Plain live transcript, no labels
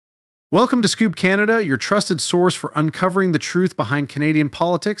Welcome to Scoop Canada, your trusted source for uncovering the truth behind Canadian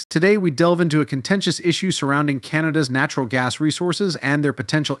politics. Today, we delve into a contentious issue surrounding Canada's natural gas resources and their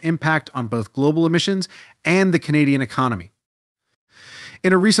potential impact on both global emissions and the Canadian economy.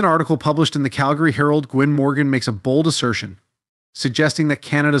 In a recent article published in the Calgary Herald, Gwyn Morgan makes a bold assertion, suggesting that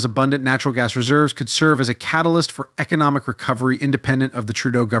Canada's abundant natural gas reserves could serve as a catalyst for economic recovery independent of the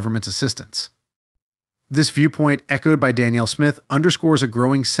Trudeau government's assistance. This viewpoint, echoed by Danielle Smith, underscores a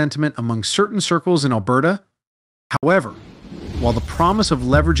growing sentiment among certain circles in Alberta. However, while the promise of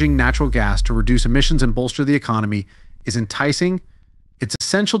leveraging natural gas to reduce emissions and bolster the economy is enticing, it's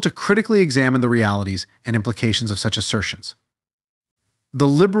essential to critically examine the realities and implications of such assertions. The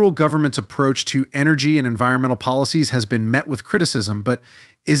Liberal government's approach to energy and environmental policies has been met with criticism, but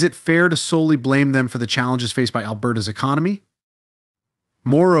is it fair to solely blame them for the challenges faced by Alberta's economy?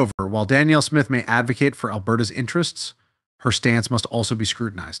 Moreover, while Danielle Smith may advocate for Alberta's interests, her stance must also be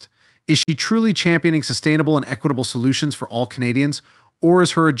scrutinized. Is she truly championing sustainable and equitable solutions for all Canadians, or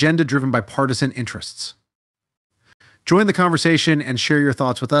is her agenda driven by partisan interests? Join the conversation and share your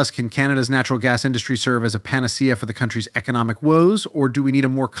thoughts with us. Can Canada's natural gas industry serve as a panacea for the country's economic woes, or do we need a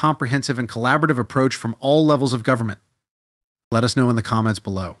more comprehensive and collaborative approach from all levels of government? Let us know in the comments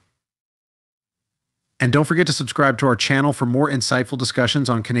below. And don't forget to subscribe to our channel for more insightful discussions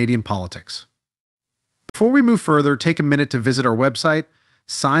on Canadian politics. Before we move further, take a minute to visit our website,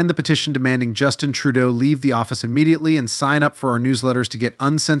 sign the petition demanding Justin Trudeau leave the office immediately, and sign up for our newsletters to get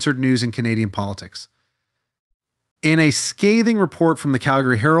uncensored news in Canadian politics. In a scathing report from the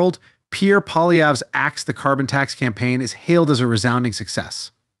Calgary Herald, Pierre Poilievre's Axe the Carbon Tax campaign is hailed as a resounding success.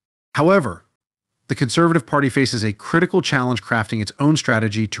 However, the Conservative Party faces a critical challenge crafting its own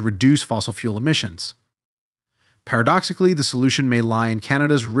strategy to reduce fossil fuel emissions. Paradoxically, the solution may lie in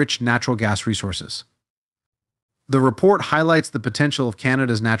Canada's rich natural gas resources. The report highlights the potential of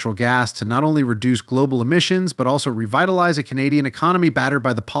Canada's natural gas to not only reduce global emissions, but also revitalize a Canadian economy battered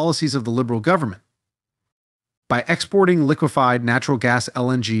by the policies of the Liberal government. By exporting liquefied natural gas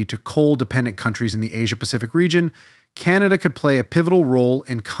LNG to coal-dependent countries in the Asia-Pacific region, Canada could play a pivotal role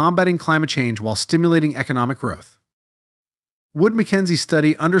in combating climate change while stimulating economic growth. Wood Mackenzie's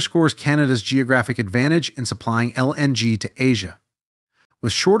study underscores Canada's geographic advantage in supplying LNG to Asia.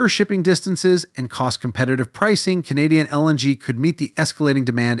 With shorter shipping distances and cost-competitive pricing, Canadian LNG could meet the escalating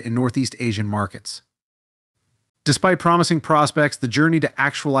demand in Northeast Asian markets. Despite promising prospects, the journey to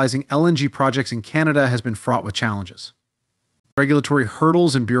actualizing LNG projects in Canada has been fraught with challenges. Regulatory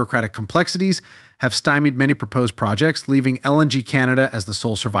hurdles and bureaucratic complexities have stymied many proposed projects, leaving LNG Canada as the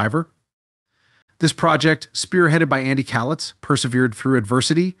sole survivor. This project, spearheaded by Andy Callitz, persevered through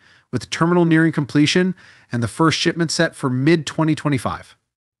adversity, with the terminal nearing completion and the first shipment set for mid-2025.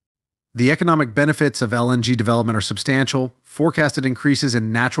 The economic benefits of LNG development are substantial. Forecasted increases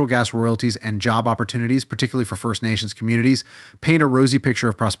in natural gas royalties and job opportunities, particularly for First Nations communities, paint a rosy picture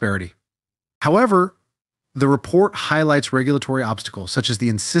of prosperity. However, the report highlights regulatory obstacles, such as the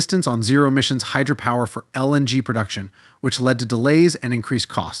insistence on zero-emissions hydropower for LNG production, which led to delays and increased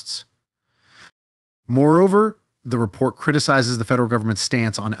costs. Moreover, the report criticizes the federal government's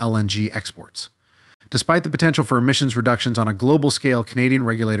stance on LNG exports. Despite the potential for emissions reductions on a global scale, Canadian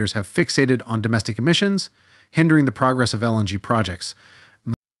regulators have fixated on domestic emissions, hindering the progress of LNG projects.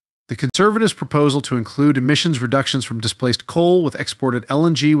 The Conservatives' proposal to include emissions reductions from displaced coal with exported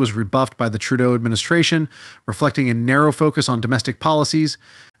LNG was rebuffed by the Trudeau administration, reflecting a narrow focus on domestic policies.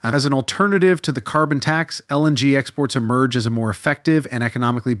 As an alternative to the carbon tax, LNG exports emerge as a more effective and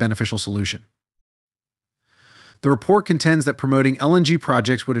economically beneficial solution. The report contends that promoting LNG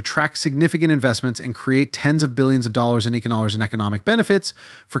projects would attract significant investments and create tens of billions of dollars in economic benefits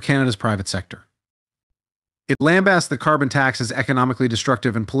for Canada's private sector. It lambasts the carbon tax as economically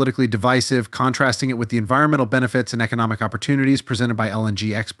destructive and politically divisive, contrasting it with the environmental benefits and economic opportunities presented by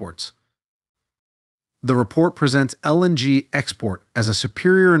LNG exports. The report presents LNG export as a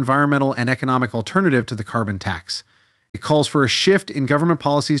superior environmental and economic alternative to the carbon tax. It calls for a shift in government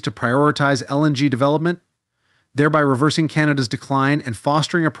policies to prioritize LNG development, thereby reversing Canada's decline and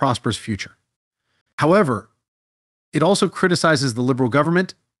fostering a prosperous future. However, it also criticizes the Liberal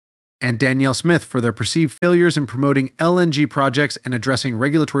government and Danielle Smith for their perceived failures in promoting LNG projects and addressing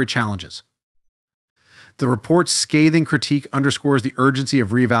regulatory challenges. The report's scathing critique underscores the urgency of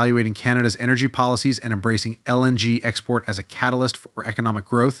reevaluating Canada's energy policies and embracing LNG export as a catalyst for economic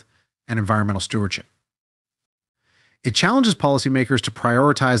growth and environmental stewardship. It challenges policymakers to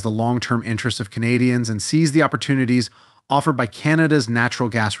prioritize the long-term interests of Canadians and seize the opportunities offered by Canada's natural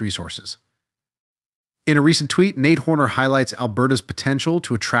gas resources. In a recent tweet, Nate Horner highlights Alberta's potential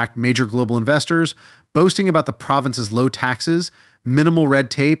to attract major global investors, boasting about the province's low taxes, minimal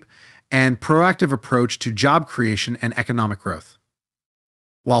red tape, and proactive approach to job creation and economic growth.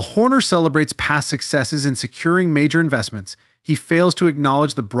 While Horner celebrates past successes in securing major investments, he fails to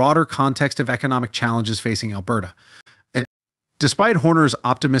acknowledge the broader context of economic challenges facing Alberta. Despite Horner's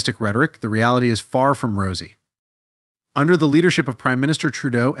optimistic rhetoric, the reality is far from rosy. Under the leadership of Prime Minister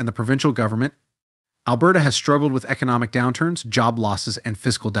Trudeau and the provincial government, Alberta has struggled with economic downturns, job losses, and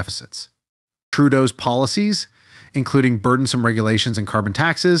fiscal deficits. Trudeau's policies, including burdensome regulations and carbon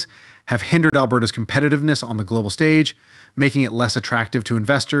taxes, have hindered Alberta's competitiveness on the global stage, making it less attractive to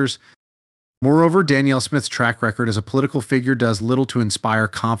investors. Moreover, Danielle Smith's track record as a political figure does little to inspire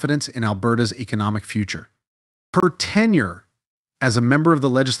confidence in Alberta's economic future. Her tenure as a member of the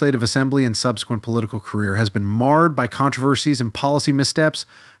Legislative Assembly and subsequent political career has been marred by controversies and policy missteps,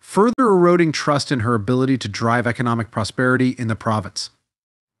 further eroding trust in her ability to drive economic prosperity in the province.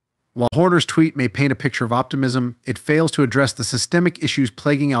 While Horner's tweet may paint a picture of optimism, it fails to address the systemic issues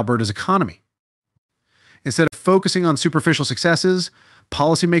plaguing Alberta's economy. Instead of focusing on superficial successes,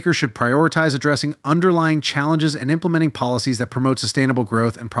 policymakers should prioritize addressing underlying challenges and implementing policies that promote sustainable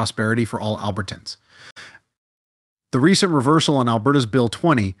growth and prosperity for all Albertans. The recent reversal on Alberta's Bill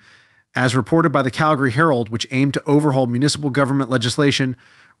 20, as reported by the Calgary Herald, which aimed to overhaul municipal government legislation,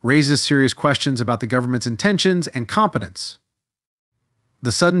 raises serious questions about the government's intentions and competence.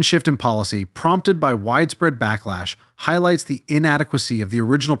 The sudden shift in policy, prompted by widespread backlash, highlights the inadequacy of the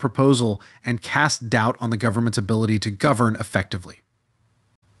original proposal and casts doubt on the government's ability to govern effectively.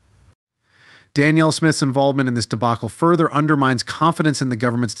 Danielle Smith's involvement in this debacle further undermines confidence in the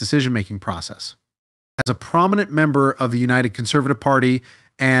government's decision-making process. As a prominent member of the United Conservative Party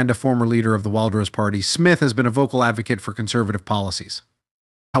and a former leader of the Wildrose Party, Smith has been a vocal advocate for conservative policies.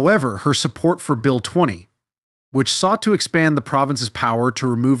 However, her support for Bill 20, which sought to expand the province's power to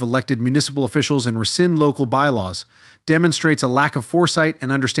remove elected municipal officials and rescind local bylaws, demonstrates a lack of foresight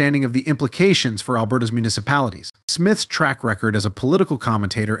and understanding of the implications for Alberta's municipalities. Smith's track record as a political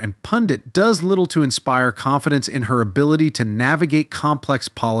commentator and pundit does little to inspire confidence in her ability to navigate complex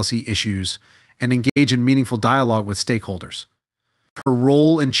policy issues and engage in meaningful dialogue with stakeholders. Her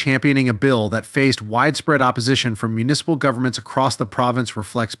role in championing a bill that faced widespread opposition from municipal governments across the province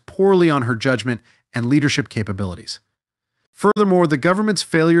reflects poorly on her judgment and leadership capabilities. Furthermore, the government's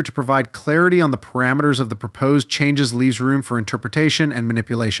failure to provide clarity on the parameters of the proposed changes leaves room for interpretation and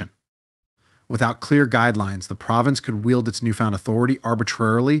manipulation. Without clear guidelines, the province could wield its newfound authority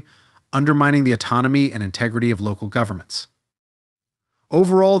arbitrarily, undermining the autonomy and integrity of local governments.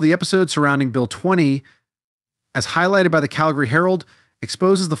 Overall, the episode surrounding Bill 20, as highlighted by the Calgary Herald,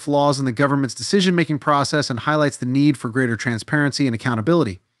 exposes the flaws in the government's decision-making process and highlights the need for greater transparency and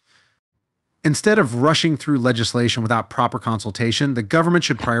accountability. Instead of rushing through legislation without proper consultation, the government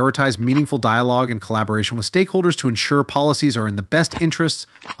should prioritize meaningful dialogue and collaboration with stakeholders to ensure policies are in the best interests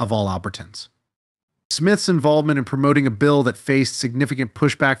of all Albertans. Smith's involvement in promoting a bill that faced significant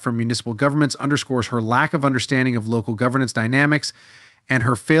pushback from municipal governments underscores her lack of understanding of local governance dynamics and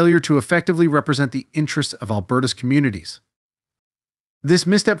her failure to effectively represent the interests of Alberta's communities. This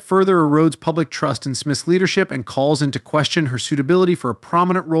misstep further erodes public trust in Smith's leadership and calls into question her suitability for a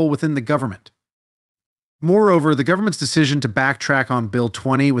prominent role within the government. Moreover, the government's decision to backtrack on Bill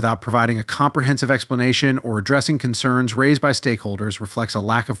 20 without providing a comprehensive explanation or addressing concerns raised by stakeholders reflects a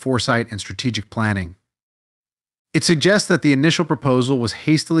lack of foresight and strategic planning. It suggests that the initial proposal was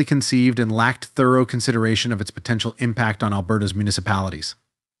hastily conceived and lacked thorough consideration of its potential impact on Alberta's municipalities.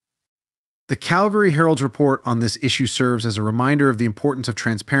 The Calgary Herald's report on this issue serves as a reminder of the importance of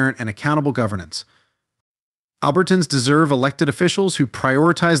transparent and accountable governance. Albertans deserve elected officials who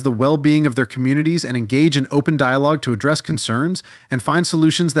prioritize the well-being of their communities and engage in open dialogue to address concerns and find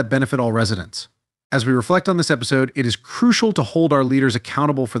solutions that benefit all residents. As we reflect on this episode, it is crucial to hold our leaders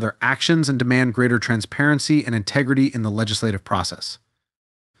accountable for their actions and demand greater transparency and integrity in the legislative process.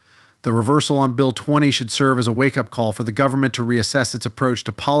 The reversal on Bill 20 should serve as a wake-up call for the government to reassess its approach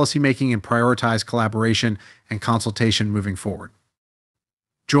to policymaking and prioritize collaboration and consultation moving forward.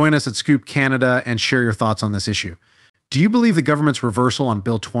 Join us at Scoop Canada and share your thoughts on this issue. Do you believe the government's reversal on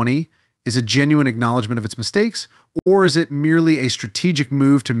Bill 20 is a genuine acknowledgement of its mistakes, or is it merely a strategic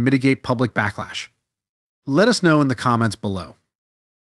move to mitigate public backlash? Let us know in the comments below.